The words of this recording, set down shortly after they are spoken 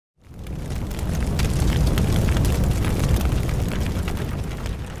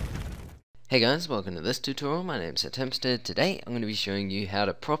Hey guys, welcome to this tutorial. My name's Tempster. Today I'm going to be showing you how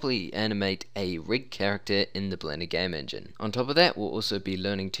to properly animate a rig character in the Blender game engine. On top of that, we'll also be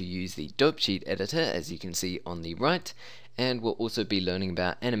learning to use the dopesheet editor, as you can see on the right, and we'll also be learning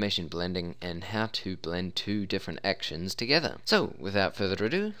about animation blending and how to blend two different actions together. So without further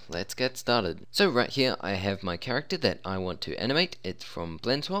ado, let's get started. So right here I have my character that I want to animate. It's from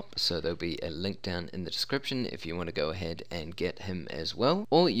BlendSwap, so there'll be a link down in the description if you want to go ahead and get him as well,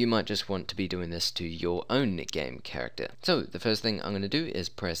 or you might just want to be doing this to your own game character. So the first thing I'm going to do is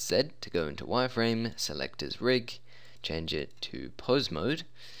press Z to go into wireframe, select as rig, change it to pose mode.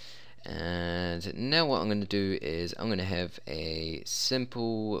 And now what I'm going to do is I'm going to have a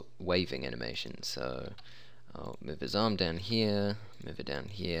simple waving animation. So I'll move his arm down here, move it down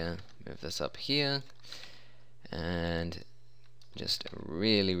here, move this up here, and just a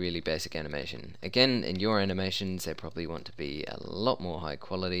really basic animation. Again, in your animations they probably want to be a lot more high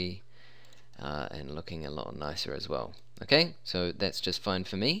quality and looking a lot nicer as well. Okay, so that's just fine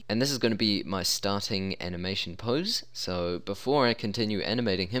for me, and this is going to be my starting animation pose. So before I continue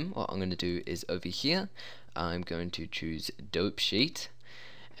animating him, what I'm going to do is over here I'm going to choose dopesheet,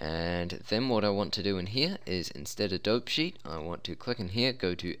 and then what I want to do in here is, instead of dopesheet, I want to click in here,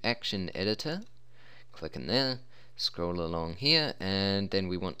 go to action editor, click in there, scroll along here, and then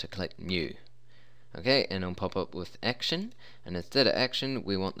we want to click new. Okay, and it'll pop up with action, and instead of action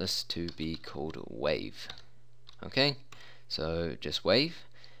we want this to be called wave. Okay, so just wave,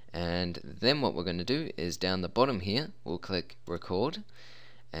 and then what we're going to do is down the bottom here we'll click record,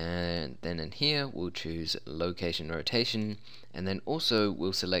 and then in here we'll choose location rotation, and then also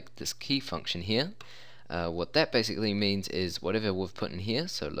we'll select this key function here. What that basically means is whatever we've put in here,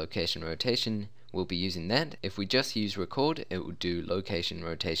 so location rotation, we'll be using that. If we just use record, it will do location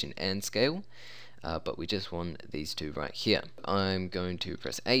rotation and scale, but we just want these two right here. I'm going to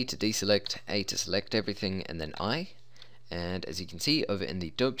press A to deselect, A to select everything, and then I. And as you can see over in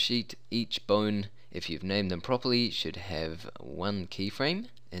the dope sheet, each bone, if you've named them properly, should have one keyframe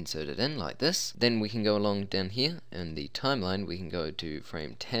inserted in like this. Then we can go along down here in the timeline, we can go to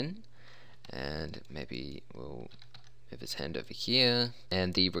frame 10, and maybe we'll move his hand over here,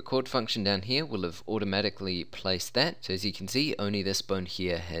 and the record function down here will have automatically placed that. So as you can see, only this bone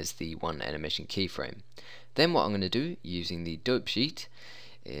here has the one animation keyframe. Then what I'm going to do using the dope sheet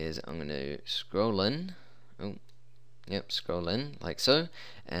is I'm going to scroll in, scroll in like so,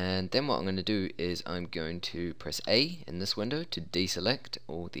 and then what I'm going to do is I'm going to press A in this window to deselect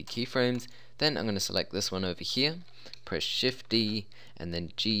all the keyframes. Then I'm going to select this one over here, press Shift D, and then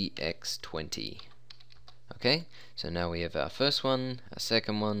GX20. Okay, so now we have our first one, our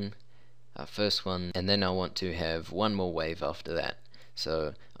second one, our first one, and then I want to have one more wave after that.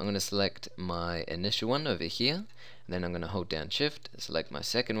 So I'm going to select my initial one over here, and then I'm going to hold down Shift, select my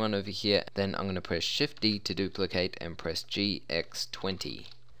second one over here, then I'm going to press Shift D to duplicate and press GX20.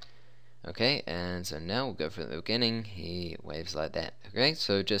 Okay, and so now we'll go from the beginning, he waves like that. Okay,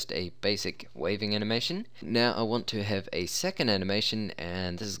 so just a basic waving animation. Now I want to have a second animation,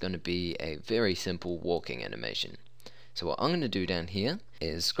 and this is going to be a very simple walking animation. So what I'm going to do down here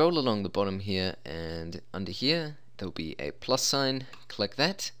is scroll along the bottom here, and under here there'll be a plus sign, click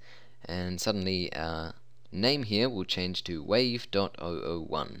that, and suddenly our name here will change to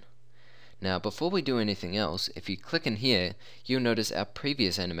wave.001. Now before we do anything else, if you click in here, you'll notice our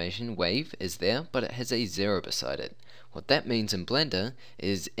previous animation, wave, is there, but it has a 0 beside it. What that means in Blender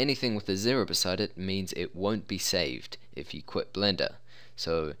is anything with a 0 beside it means it won't be saved if you quit Blender.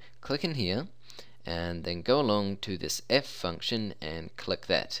 So click in here, and then go along to this F function and click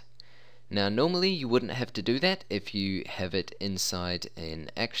that. Now normally you wouldn't have to do that if you have it inside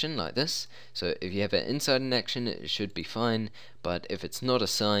an action like this. So if you have it inside an action, it should be fine, but if it's not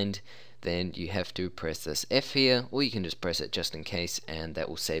assigned, then you have to press this F here, or you can just press it just in case, and that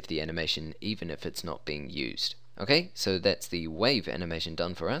will save the animation even if it's not being used. Okay, so that's the wave animation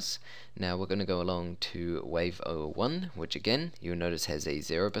done for us. Now we're going to go along to wave 01, which again you'll notice has a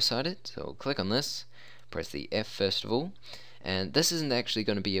 0 beside it. So we'll click on this, press the F first of all, and this isn't actually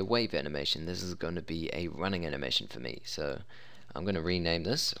going to be a wave animation, this is going to be a running animation for me. So I'm going to rename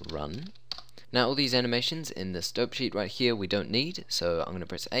this run. Now all these animations in this dope sheet right here we don't need, so I'm going to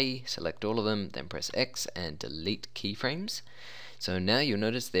press A, select all of them, then press X and delete keyframes. So now you'll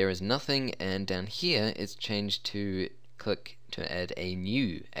notice there is nothing, and down here it's changed to click to add a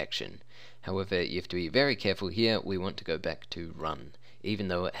new action. However, you have to be very careful here, we want to go back to run, even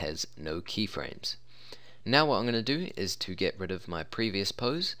though it has no keyframes. Now what I'm going to do is to get rid of my previous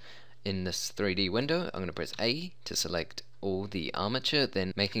pose. In this 3D window I'm going to press A to select all the armature,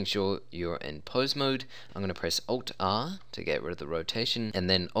 then making sure you're in pose mode, I'm going to press Alt R to get rid of the rotation, and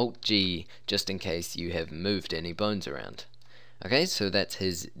then Alt G just in case you have moved any bones around. Okay, so that's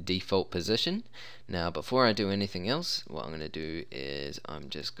his default position. Now before I do anything else, what I'm going to do is I'm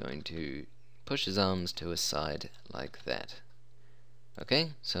just going to push his arms to his side like that.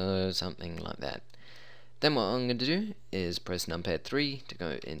 Okay, so something like that. Then what I'm going to do is press numpad 3 to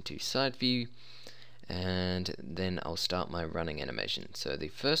go into side view, and then I'll start my running animation. So the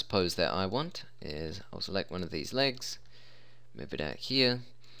first pose that I want is I'll select one of these legs, move it out here,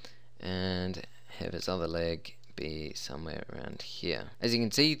 and have his other leg be somewhere around here. As you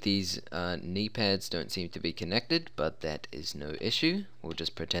can see, these knee pads don't seem to be connected, but that is no issue. We'll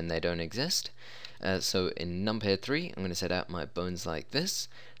just pretend they don't exist. So in numpad 3, I'm going to set out my bones like this.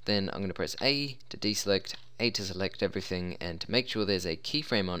 Then I'm going to press A to deselect, A to select everything, and to make sure there's a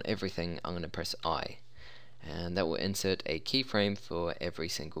keyframe on everything, I'm going to press I. And that will insert a keyframe for every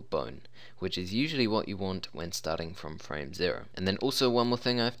single bone, which is usually what you want when starting from frame 0. And then also one more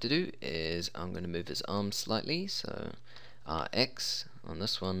thing I have to do is I'm going to move his arms slightly, so RX on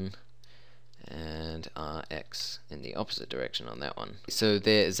this one, and RX in the opposite direction on that one. So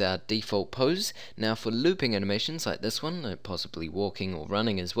there is our default pose. Now for looping animations like this one, possibly walking or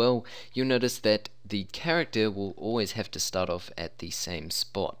running as well, you'll notice that the character will always have to start off at the same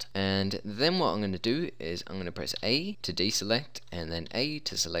spot. And then what I'm going to do is I'm going to press A to deselect, and then A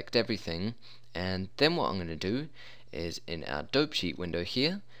to select everything, and then what I'm going to do is in our dopesheet window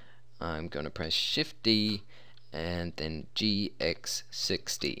here, I'm going to press Shift D and then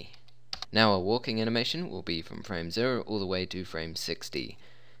GX60. Now our walking animation will be from frame 0 all the way to frame 60,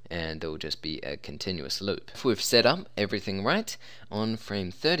 and there will just be a continuous loop. If we've set up everything right, on frame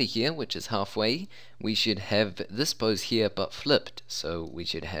 30 here, which is halfway, we should have this pose here but flipped. So we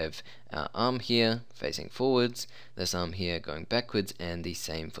should have our arm here facing forwards, this arm here going backwards, and the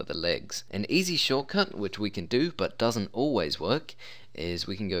same for the legs. An easy shortcut which we can do but doesn't always work is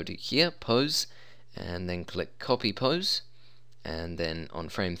we can go to here, pose, and then click copy pose. And then on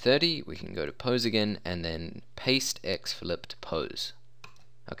frame 30 we can go to pose again and then paste X flipped pose.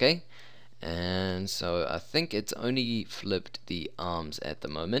 Okay, and so I think it's only flipped the arms at the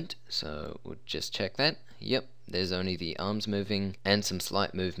moment, so we'll just check that. Yep, there's only the arms moving and some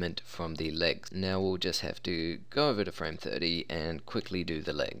slight movement from the legs. Now we'll just have to go over to frame 30 and quickly do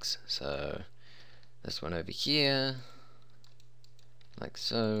the legs. So this one over here, like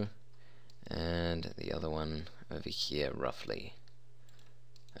so, and the other one over here roughly.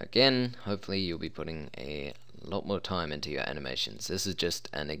 Again, hopefully you'll be putting a lot more time into your animations. This is just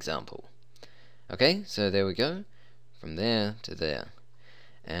an example. Okay, so there we go, from there to there.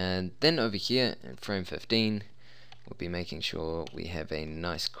 And then over here in frame 15, we'll be making sure we have a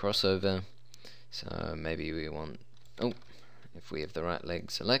nice crossover. So maybe we want, if we have the right leg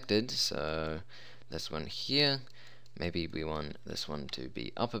selected, so this one here, maybe we want this one to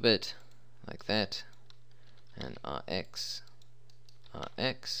be up a bit, like that, and RX,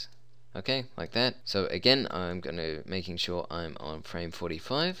 okay, like that. So again, I'm going to making sure I'm on frame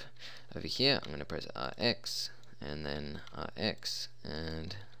 45. Over here, I'm going to press RX, and then RX,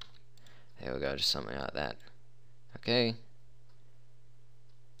 and there we go, just something like that. Okay,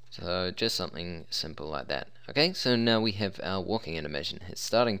 so just something simple like that. Okay, so now we have our walking animation. His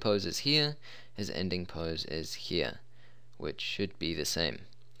starting pose is here, his ending pose is here, which should be the same.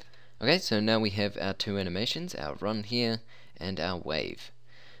 Okay, so now we have our two animations, our run here and our wave.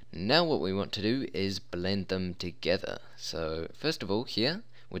 Now what we want to do is blend them together. So first of all, here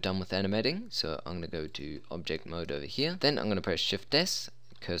we're done with animating, so I'm going to go to object mode over here. Then I'm going to press Shift S,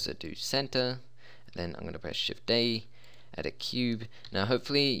 cursor to center, then I'm going to press Shift A, add a cube. Now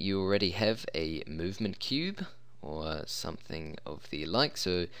hopefully you already have a movement cube or something of the like,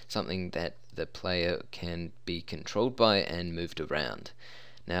 so something that the player can be controlled by and moved around.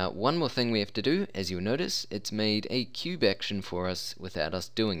 Now one more thing we have to do, as you'll notice, it's made a cube action for us without us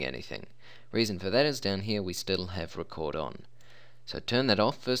doing anything. Reason for that is down here we still have record on. So turn that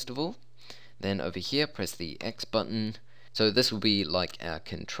off first of all, then over here press the X button. So this will be like our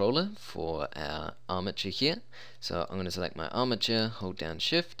controller for our armature here. So I'm going to select my armature, hold down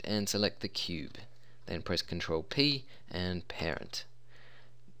Shift and select the cube. Then press Ctrl P and parent.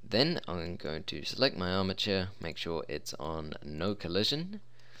 Then I'm going to select my armature, make sure it's on no collision.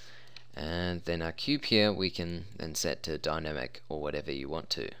 And then our cube here we can then set to dynamic or whatever you want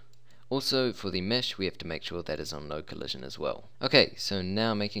to. Also for the mesh we have to make sure that is on no collision as well. Okay, so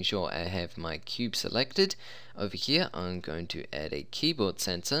now making sure I have my cube selected, over here I'm going to add a keyboard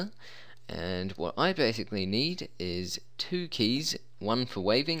sensor, and what I basically need is two keys, one for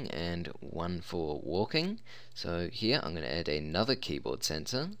waving and one for walking. So here I'm going to add another keyboard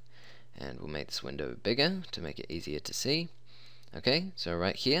sensor, and we'll make this window bigger to make it easier to see. Okay, so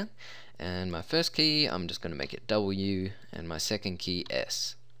right here, and my first key I'm just going to make it W, and my second key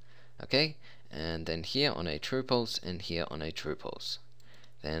S. Okay, and then here on a true pulse and here on a true pulse.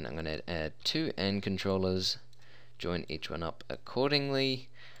 Then I'm going to add two AND controllers, join each one up accordingly,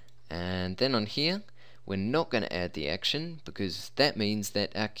 and then on here we're not going to add the action because that means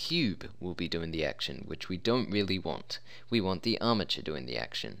that our cube will be doing the action, which we don't really want. We want the armature doing the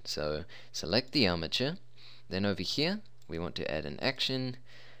action. So select the armature, then over here we want to add an action,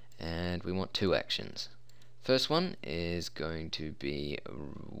 and we want two actions. First one is going to be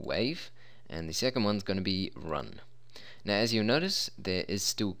wave, and the second one's going to be run. Now as you'll notice, there is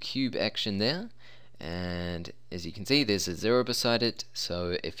still cube action there, and as you can see there's a 0 beside it,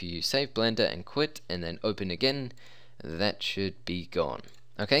 so if you save Blender and quit and then open again, that should be gone.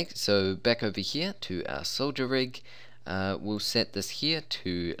 Okay, so back over here to our soldier rig, we'll set this here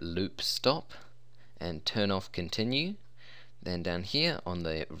to loop stop and turn off continue. Then down here on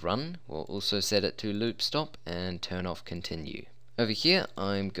the run, we'll also set it to loop stop and turn off continue. Over here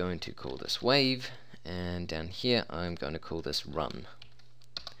I'm going to call this wave, and down here I'm going to call this run.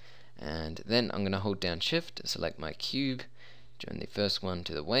 And then I'm going to hold down shift, select my cube, join the first one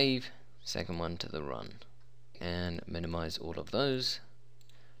to the wave, second one to the run, and minimize all of those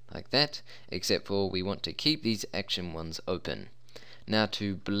like that, except for we want to keep these action ones open. Now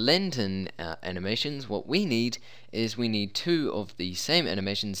to blend in our animations, what we need is we need two of the same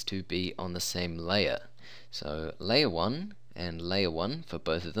animations to be on the same layer. So layer 1 and layer 1 for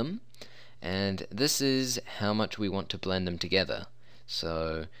both of them, and this is how much we want to blend them together.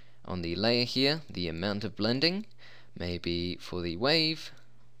 So on the layer here, the amount of blending, maybe for the wave,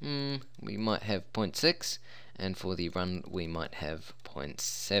 we might have 0.6, and for the run we might have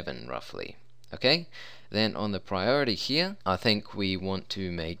 0.7 roughly. Okay, then on the priority here, I think we want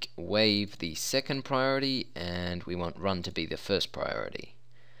to make wave the second priority and we want run to be the first priority.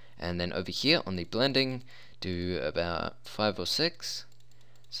 And then over here on the blending, do about 5 or 6,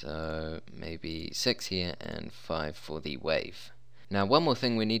 so maybe 6 here and 5 for the wave. Now one more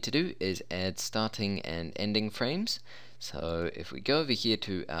thing we need to do is add starting and ending frames. So if we go over here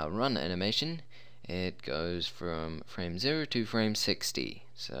to our run animation, it goes from frame 0 to frame 60.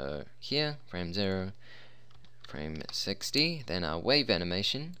 So here, frame 0, frame 60. Then our wave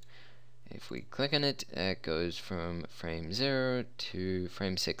animation, if we click on it, it goes from frame 0 to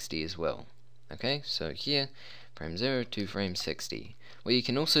frame 60 as well. Okay, so here, frame 0 to frame 60. What you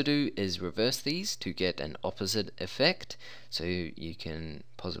can also do is reverse these to get an opposite effect. So you can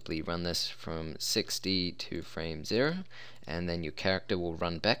possibly run this from 60 to frame 0, and then your character will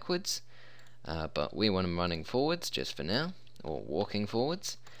run backwards. But we want them running forwards just for now, or walking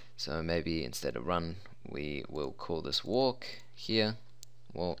forwards. So maybe instead of run, we will call this walk here,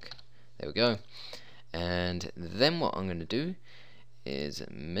 walk, there we go. And then what I'm going to do is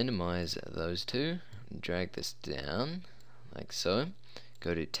minimize those two, drag this down like so,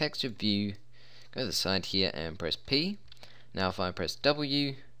 go to texture view, go to the side here and press P. Now if I press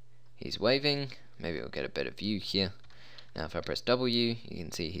W, he's waving, maybe we'll get a better view here. Now if I press W, you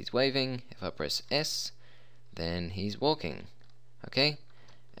can see he's waving. If I press S, then he's walking. Okay,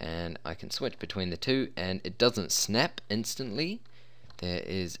 and I can switch between the two, and it doesn't snap instantly. There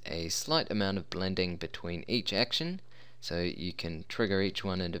is a slight amount of blending between each action, so you can trigger each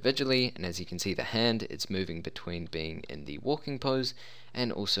one individually, and as you can see the hand, it's moving between being in the walking pose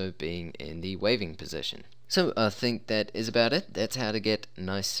and also being in the waving position. So I think that is about it. That's how to get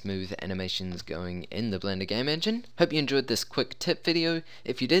nice smooth animations going in the Blender game engine. Hope you enjoyed this quick tip video.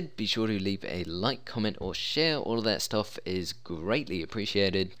 If you did, be sure to leave a like, comment or share. All of that stuff is greatly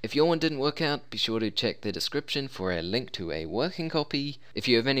appreciated. If your one didn't work out, be sure to check the description for a link to a working copy. If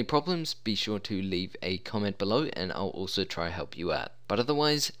you have any problems, be sure to leave a comment below and I'll also try help you out. But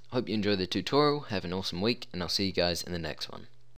otherwise, hope you enjoy the tutorial, have an awesome week, and I'll see you guys in the next one.